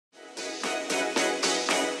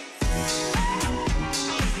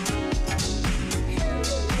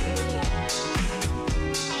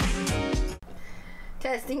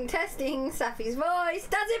Testing, testing. Safi's voice.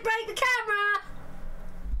 Does it break the camera?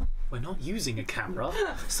 We're not using a camera,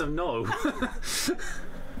 so no. Does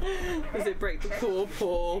it break the poor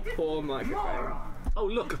microphone? Oh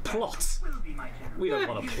look, a plot. We don't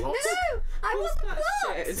want a plot. No, I want the plot.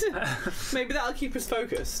 Shit. Maybe that'll keep us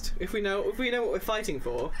focused if we know what we're fighting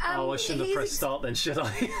for. Oh, I shouldn't have pressed start then, should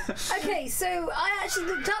I? Okay, so I actually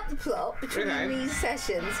looked up the plot between these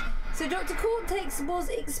sessions. So Dr. Cortex was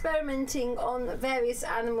experimenting on various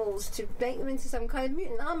animals to make them into some kind of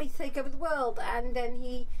mutant army to take over the world, and then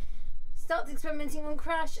he starts experimenting on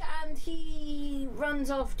Crash, and he runs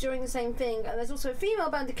off during the same thing. And there's also a female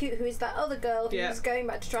Bandicoot who is that other girl who's going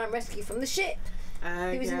back to try and rescue from the ship,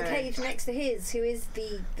 who is in the cage next to his, who is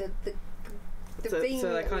the being.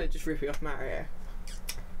 So they're kind of just ripping off Mario.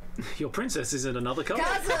 Your princess is in another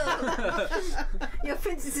castle. Your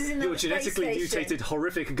princess is in another Your genetically mutated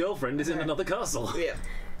horrific girlfriend is in another castle. Yeah.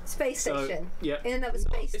 Space station. Yeah. In another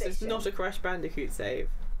space station. This is not a Crash Bandicoot save.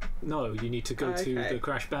 No, you need to go to the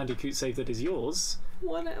Crash Bandicoot save that is yours.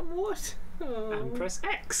 What? Oh. And press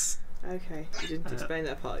X. Okay, you didn't explain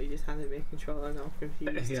that part, you just handed me a controller and I'm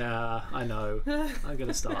confused. Yeah, I know. I'm going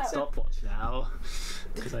to start stopwatch now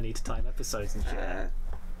because I need to time episodes and shit.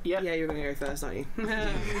 Yeah, you're going to go first, aren't you?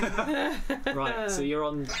 Right, so you're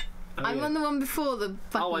on... I'm on the one before the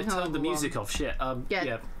fucking I turned the music off, shit.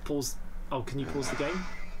 Yeah, pause. Oh, can you pause the game?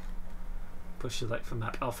 Push select from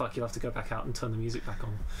map. Oh fuck, you'll have to go back out and turn the music back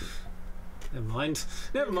on. Never mind.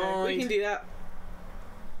 Never mind. We can do that.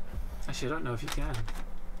 Actually, I don't know if you can.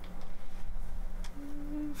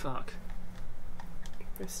 Fuck.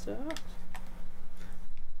 Restart.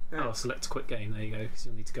 Oh, select quit game. There you go, because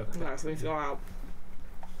you'll need to go back out. So we need to go out.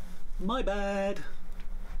 My bad.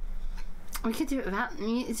 We could do it without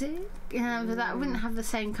music, but that wouldn't have the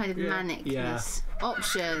same kind of manicness. Yeah.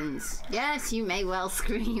 Options. Yes, you may well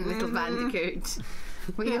scream, little Bandicoot.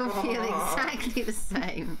 We all feel exactly the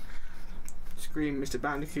same. Scream, Mr.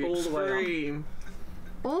 Bandicoot. All the way Scream.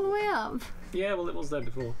 All the way up? Yeah, well, it was there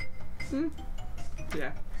before.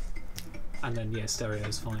 Yeah. And then, yeah,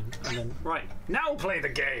 stereo's fine. And then, right, now play the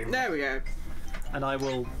game! There we go. And I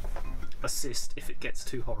will assist if it gets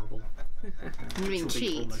too horrible. You mean Which will be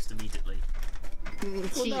cheat? almost immediately.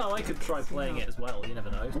 Well, no, I could try playing it as well. You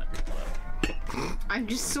never know. Isn't it? I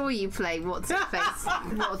just saw you play What's It Face.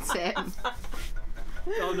 What's It?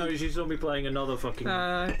 Oh no, she saw me playing another fucking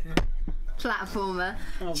Platformer.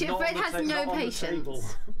 Oh, Chipfred has no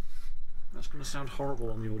patience. That's going to sound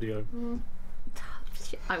horrible on the audio. Tough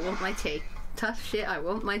shit, I want my tea. Tough shit, I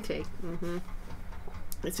want my tea.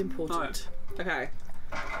 It's important. Okay.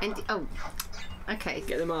 And okay.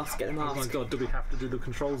 Get the mask. Get the mask. Oh my god, do we have to do the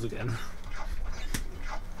controls again?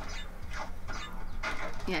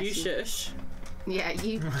 Yes, You shush. Yeah,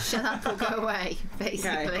 you shut up or go away,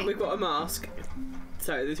 basically. Okay, we've got a mask.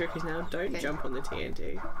 So the trick is now don't jump on the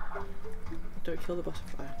TNT. Don't kill the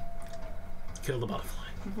butterfly. Kill the butterfly.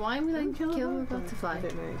 Why would I kill the butterfly? I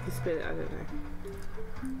don't know. The spirit, I don't know.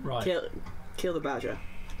 Right. Kill the badger.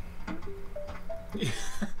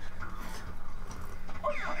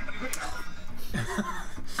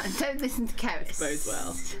 Don't listen to Keris. Bodes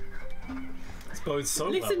well. This bodes so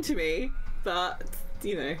well. Listen to me, but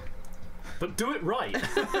you know. But do it right.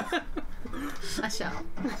 I shut up.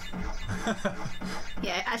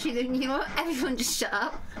 Yeah, actually, you know what? Everyone just shut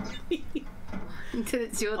up. Until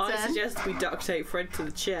it's your turn. I suggest we duct tape Fred to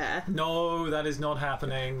the chair. No, that is not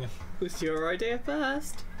happening. It was your idea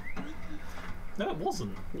first. No, it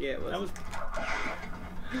wasn't. Yeah, it was. That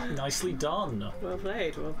was nicely done. Well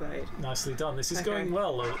played, well played. Nicely done. This is going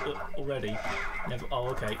well already. Never. Oh,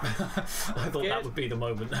 okay. I thought that would be the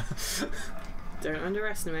moment. Don't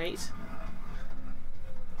underestimate.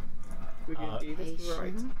 We're going to do this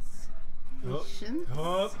right.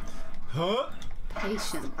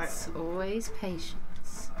 Patience. Always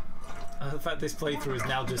patience. The fact this playthrough is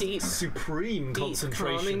now just supreme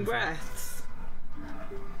concentration. Calming breaths.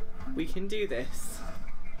 We can do this.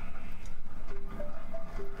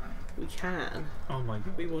 We can. Oh my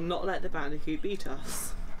god. We will not let the Bandicoot beat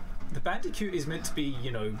us. The Bandicoot is meant to be,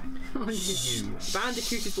 you know, you.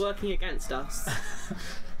 Bandicoot is working against us.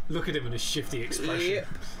 Look at him in a shifty expression. Yep.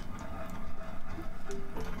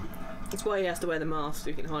 That's why he has to wear the mask so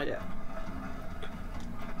he can hide it.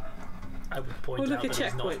 I would point out that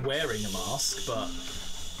he's not wearing a mask, but...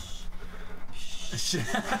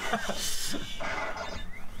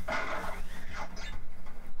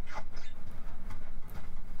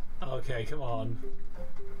 Okay, come on.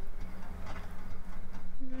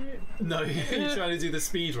 No, you're trying to do the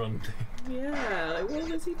speed run thing. Yeah, like what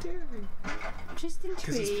was he doing? just intrigued.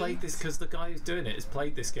 Because he's played this. Because the guy who's doing it has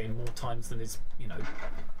played this game more times than is, you know,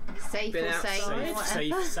 safe Been or sane,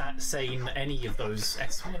 whatever. sane, any of those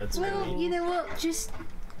S words. Well, really. you know what?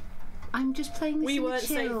 I'm just playing this. We in weren't a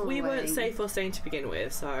chill safe. We way. weren't safe or sane to begin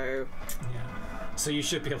with, so Yeah. So you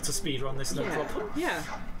should be able to speedrun this, no problem. Yeah.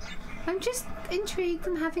 I'm just intrigued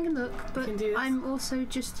and having a look, but can do this. I'm also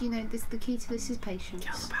just, you know, the key to this is patience.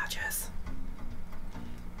 Kill the badgers.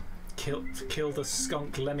 Kill the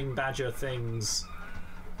skunk lemming badger things.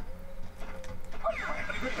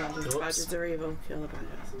 Oops. Badgers are evil. Kill the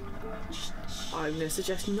badgers. I'm going to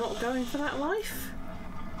suggest not going for that life.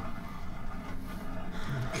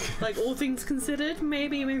 Like, all things considered,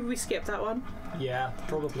 maybe we skip that one. Yeah,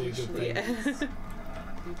 probably a good thing. Yeah.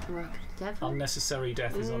 Need to work with the devil. Unnecessary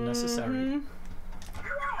death is unnecessary. Mhm.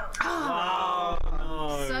 Oh,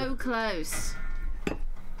 no. So close.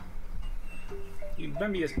 You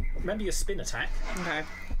remember your spin attack? Okay.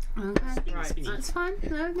 Okay. Right. Spinny. That's fine.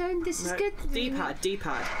 No, this is No, good. D-pad.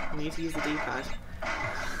 I need to use the D-pad.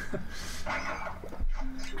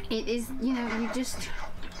 It is, you know, you just.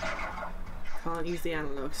 Can't use the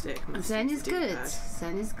analog stick. Must Zen use is the good. D-pad.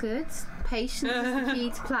 Zen is good. Patience is the key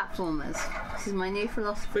to platformers. This is my new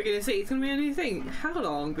philosophy. We're going to see. It's going to be a new thing. How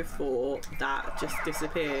long before that just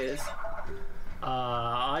disappears?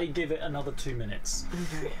 I give it another 2 minutes.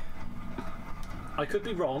 Okay. I could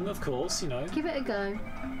be wrong, of course, you know. Give it a go.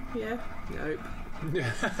 Yeah. Nope.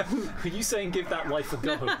 Are you saying give that life a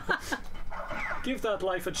go? Give that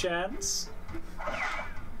life a chance?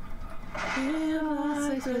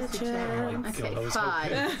 Oh, so close to Oh my Okay, God, I was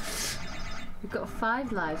 5. hoping. We've got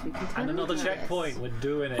 5 lives. We can turn And another into checkpoint. this. We're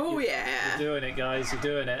doing it. Oh, You're yeah. doing it, guys. You're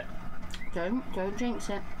doing it. Don't jinx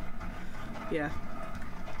it. Yeah.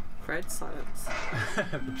 Fred, silence.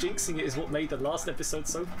 Jinxing it is what made the last episode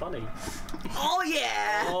so funny. Oh,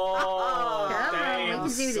 yeah. Oh, Come on, we damn, can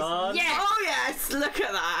do this. son. Yeah. Oh, yes. Look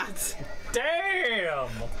at that. Damn.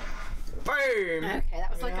 Boom. Okay,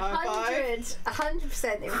 that was like High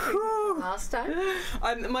 100% improvement from last time.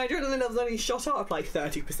 My adrenaline levels only shot up like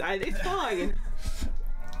 30%. It's fine.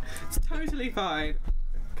 It's totally fine.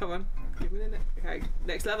 Come on. Give me the okay,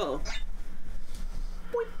 next level.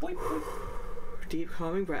 Boink, boink, boink. Deep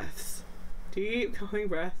calming breaths. Deep calming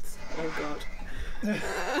breaths. Oh god.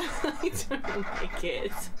 I don't like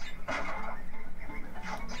it.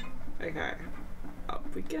 Okay. Up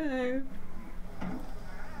we go.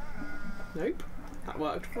 Nope. That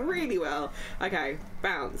worked really well. Okay.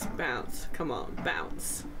 Bounce, bounce. Come on,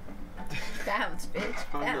 bounce. Bounce, bitch.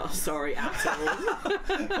 I'm not Bounce. sorry at all.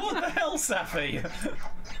 What the hell, Safi?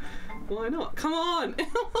 Why not? Come on!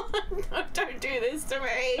 Don't do this to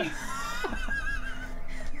me!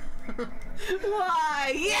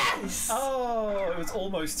 Why? Yes! Oh, it was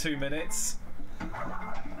almost 2 minutes.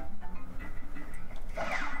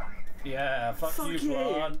 Yeah, fuck you, you.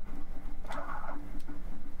 Plan.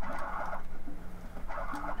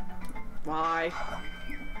 Why?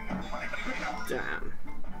 Damn.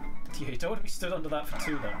 You don't want to be stood under that for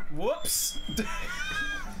too long. Whoops! It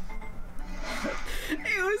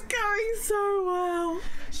was going so well.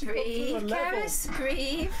 Breathe, a level. Karis,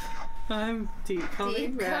 breathe. Deep calming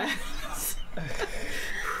Deep breaths.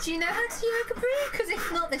 Do you know how to yoga breathe? Because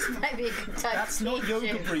if not, this might be a good time That's to not teach yoga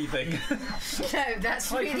you. breathing. No,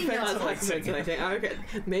 that's really That's not. hyperventilating. Okay,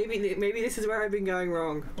 maybe this is where I've been going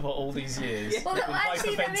wrong. For all these years. Yeah. Well, You've been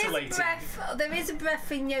actually, hyperventilating. there is a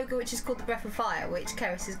breath in yoga which is called the breath of fire, which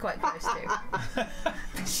Karis is quite close to.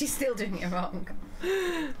 But she's still doing it wrong.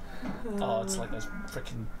 Oh, it's like those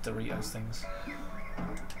frickin' Doritos things.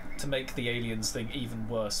 To make the aliens thing even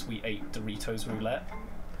worse, we ate Doritos roulette.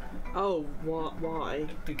 Oh, what? Why?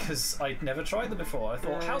 Because I'd never tried them before. I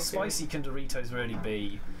thought, how Okay. spicy can Doritos really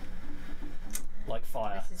be? Like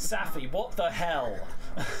fire. This is- Safi, what the hell?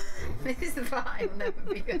 This is the part I'll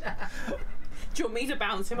never be good at. Do you want me to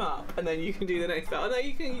bounce him up and then you can do the next bit? Oh no,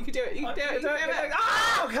 you can do it. You can do it. You can do it.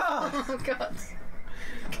 Oh, God! Oh god.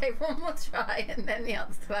 Okay, one more try, and then the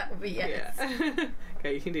answer to that will be yes. Yeah.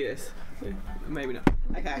 Okay, you can do this. Maybe not.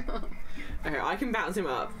 Okay. Okay, I can bounce him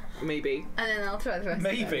up. Maybe. And then I'll try the rest.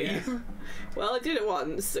 Maybe. Of it. Well, I did it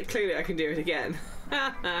once. So clearly, I can do it again.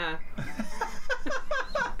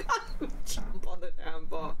 Jump on the damn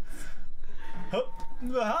box.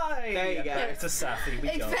 Hi! There you go. Back to Safi, we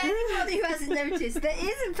It's go. for anybody who hasn't noticed, there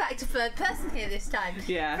is in fact a third person here this time.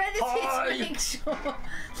 Yeah. Fred is Hi. here to make sure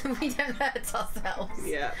that we don't hurt ourselves.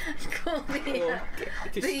 Yeah. Call the, Or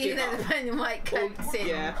just the give the up. pen and white coats in,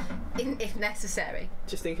 Yeah. if necessary.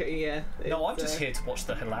 Just think. Yeah. No, I'm it's, just here to watch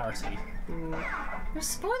the hilarity. You're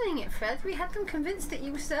spoiling it, Fred. We had them convinced that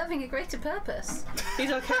you were serving a greater purpose. He's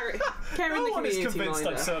our caring No the one is community convinced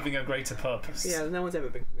minder. I'm serving a greater purpose. Yeah, no one's ever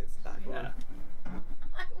been convinced of that. Come Yeah. on.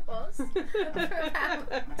 was for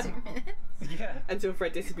about 2 minutes. Yeah. Until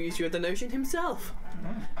Fred disabused you of the notion himself.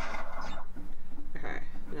 Okay,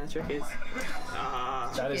 now the trick is...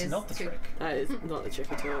 That is not the trick. That is not the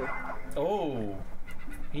trick at all. Oh.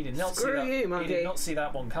 He did not Screw see that. you, monkey. He did not see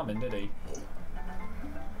that one coming, did he?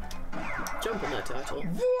 Jump on that turtle.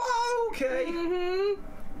 Whoa, okay. Mm-hmm.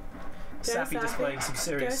 Sappy displaying some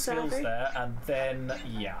serious skills Sappy. there, and then,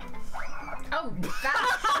 yeah. Oh,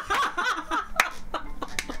 that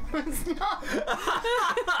was not.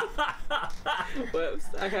 Whoops.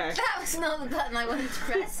 Okay. That was not the button I wanted to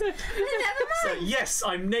press. Never So, mind. yes,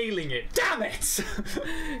 I'm nailing it. Damn it!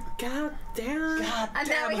 God damn. God And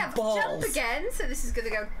now we have to jump again, so this is going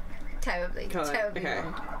to go terribly, terribly Okay.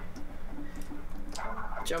 wrong.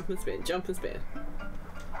 Jump and spin, jump and spin.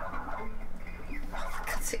 For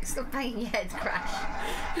God's sake, stop banging your head,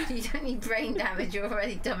 Crash. You don't need brain damage, you're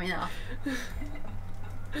already dumb enough.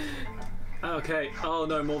 Okay. Oh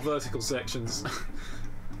no, more vertical sections.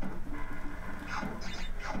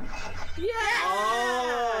 Yeah!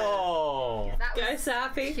 Oh! That Go was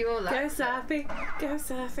Sappy. pure luck. Go Sappy. Go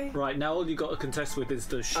Sappy. Right, now all you've got to contest with is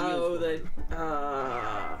the shield. Oh, the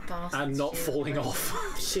Bastard and not shield. falling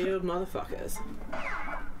off. shield motherfuckers.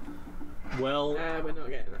 Well, We're not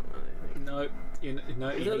getting that one, I think. no. No,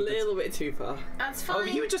 It's a little bit too far. That's fine. Oh,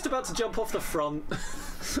 you were just about to jump off the front.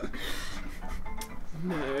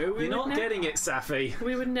 No, You're not getting it, Sappy.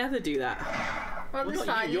 We would never do that. Well, Well, it's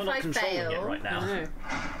not fine. you. You're If not I controlling fail, it right I now. know.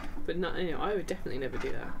 But not, I would definitely never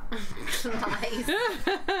do lies.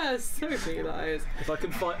 that. So many lies. If I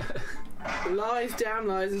can find. Lies, damn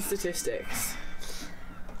lies, and statistics.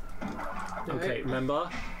 No. Okay, remember?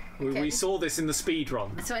 We Okay. saw this in the speed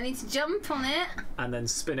run, So I need to jump on it. and then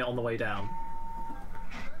spin it on the way down.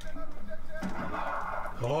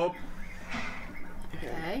 Hop.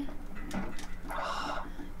 Okay.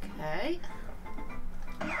 Okay.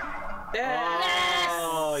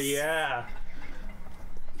 Oh yeah.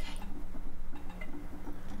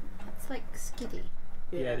 It's like skiddy.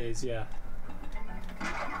 Yeah, it is. Yeah.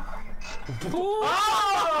 Oh!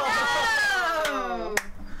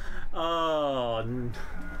 Oh! Oh.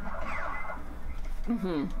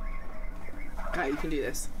 Okay, you can do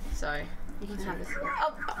this. Sorry. You can have this.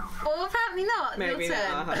 Oh, well, apparently not. Maybe Your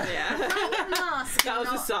turn. not. Yeah. Trying to mask. That was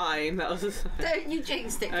a not... sign. That was a sign. Don't you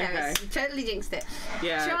jinxed it, Keris. Okay. You totally jinxed it.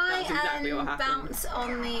 Yeah, Try that's exactly what and happened. bounce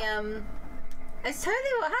on the It's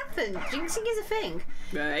totally what happened. Jinxing is a thing.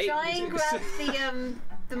 Right. Try and grab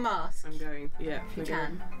the mask. I'm going. Yeah, If you we're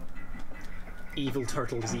going. can. Evil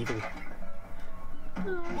turtle is evil.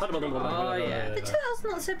 Oh, yeah. The turtle's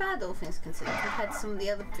not so bad, all things considered, compared to some of the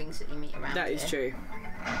other things that you meet around That is here. true.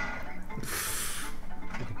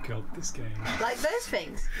 Oh god, this game. Like those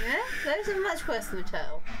things, you know? Those are much worse than a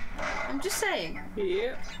turtle. I'm just saying.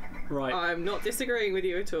 Yeah. Right. I'm not disagreeing with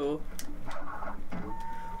you at all.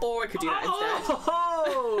 Or I could do that instead.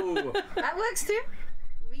 Oh! That works too.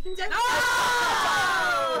 We can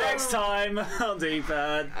definitely. Next time on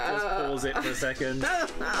D-pad. Just pause it for a second.